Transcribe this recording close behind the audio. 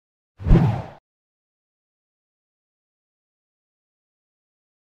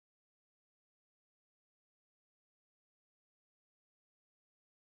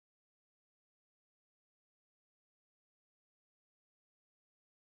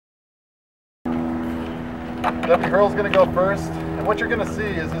Deputy Hurl's going to go first, and what you're going to see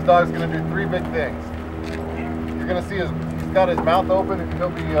is his dog's going to do three big things. You're going to see he's got his mouth open, and he'll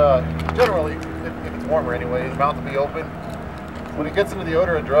be, generally, if it's warmer anyway, his mouth will be open. When he gets into the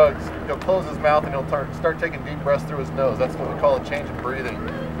odor of drugs, he'll close his mouth and he'll start taking deep breaths through his nose. That's what we call a change in breathing.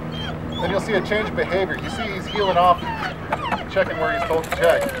 Then you'll see a change in behavior. You see he's heeling off, checking where he's told to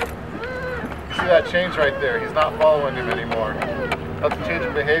check. You see that change right there. He's not following him anymore. That's a change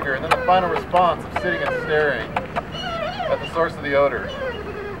in behavior. And then the final response of sitting and staring at the source of the odor.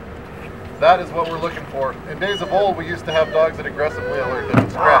 That is what we're looking for. In days of old, we used to have dogs that aggressively alert that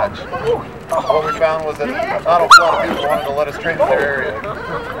would scratch. What we found was that not a lot of people wanted to let us train in their area.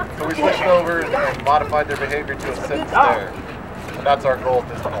 So we switched over and modified their behavior to a sit and stare. And that's our goal at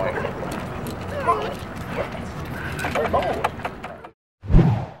this point.